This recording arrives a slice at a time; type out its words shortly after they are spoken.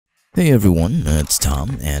Hey everyone, it's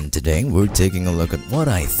Tom, and today we're taking a look at what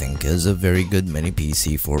I think is a very good mini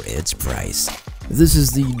PC for its price. This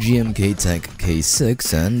is the GMKtec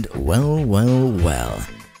K6 and well,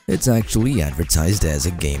 it's actually advertised as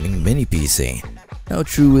a gaming mini PC. How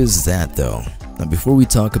true is that though? Now before we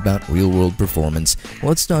talk about real-world performance,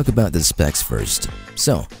 let's talk about the specs first.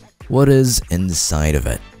 So, what is inside of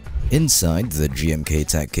it? Inside the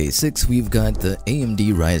GMKtec K6, we've got the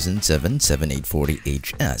AMD Ryzen 7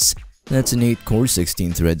 7840HS. That's an 8-core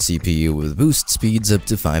 16-thread CPU with boost speeds up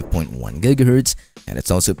to 5.1 GHz, and it's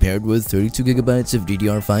also paired with 32GB of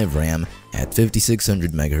DDR5 RAM at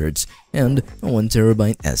 5600 MHz and a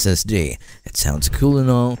 1TB SSD. It sounds cool and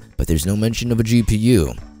all, but there's no mention of a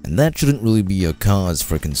GPU, and that shouldn't really be a cause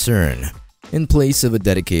for concern. In place of a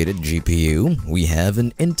dedicated GPU, we have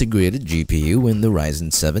an integrated GPU in the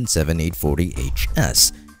Ryzen 7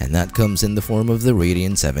 7840HS, and that comes in the form of the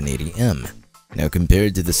Radeon 780M. Now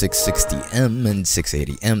compared to the 660M and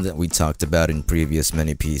 680M that we talked about in previous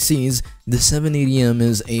mini PCs, the 780M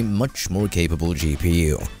is a much more capable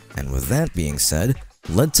GPU. And with that being said,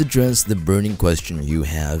 let's address the burning question you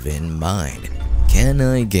have in mind. Can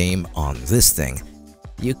I game on this thing?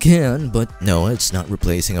 You can, but no, it's not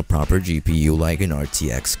replacing a proper GPU like an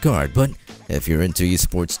RTX card. But if you're into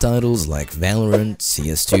esports titles like Valorant,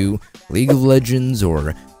 CS2, League of Legends,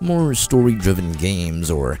 or more story-driven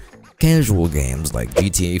games, or casual games like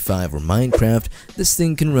GTA 5 or Minecraft, this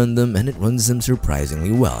thing can run them, and it runs them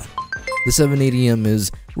surprisingly well. The 780M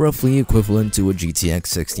is roughly equivalent to a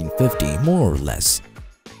GTX 1650, more or less.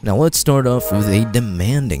 Now let's start off with a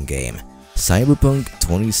demanding game, Cyberpunk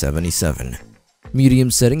 2077.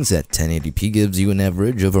 Medium settings at 1080p gives you an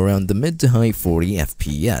average of around the mid to high 40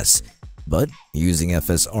 FPS, but using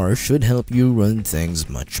FSR should help you run things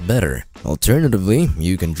much better. Alternatively,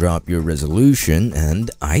 you can drop your resolution,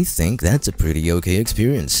 and I think that's a pretty okay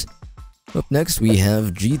experience. Up next we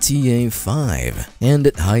have GTA 5, and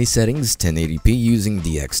at high settings 1080p using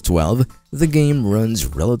DX12, the game runs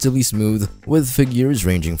relatively smooth, with figures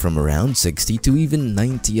ranging from around 60 to even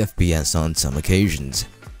 90 FPS on some occasions.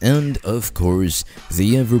 And of course,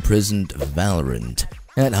 the ever-present Valorant.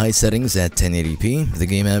 At high settings at 1080p, the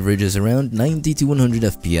game averages around 90 to 100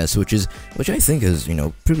 FPS, which I think is,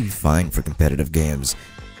 pretty fine for competitive games.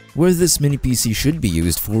 Where this mini PC should be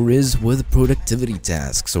used for is with productivity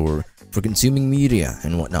tasks or for consuming media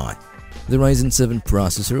and whatnot. The Ryzen 7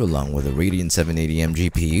 processor along with the Radeon 780M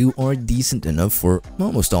GPU are decent enough for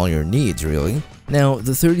almost all your needs, really. Now,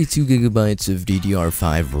 the 32GB of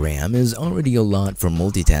DDR5 RAM is already a lot for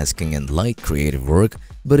multitasking and light creative work,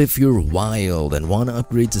 but if you're wild and want to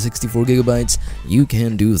upgrade to 64GB, you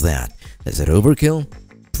can do that. Is it overkill?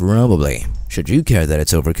 Probably. Should you care that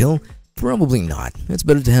it's overkill? Probably not. It's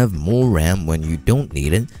better to have more RAM when you don't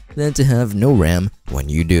need it than to have no RAM when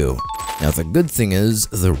you do. Now the good thing is,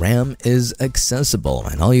 the RAM is accessible,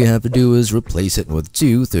 and all you have to do is replace it with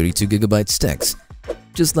two 32GB sticks.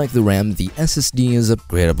 Just like the RAM, the SSD is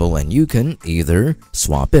upgradable, and you can either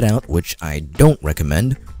swap it out, which I don't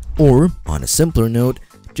recommend, or, on a simpler note,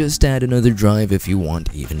 just add another drive if you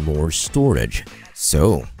want even more storage.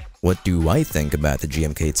 So, what do I think about the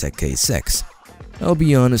GMKtec K6? I'll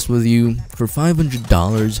be honest with you, for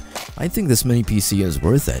 $500, I think this mini PC is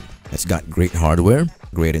worth it. It's got great hardware,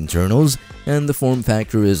 great internals, and the form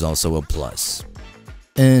factor is also a plus.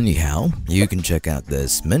 Anyhow, you can check out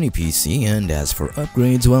this mini PC, and as for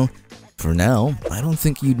upgrades, well, for now, I don't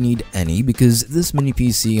think you'd need any because this mini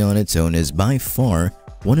PC on its own is by far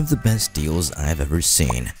one of the best deals I've ever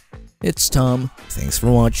seen. It's Tom, thanks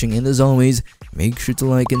for watching, and as always, make sure to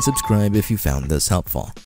like and subscribe if you found this helpful.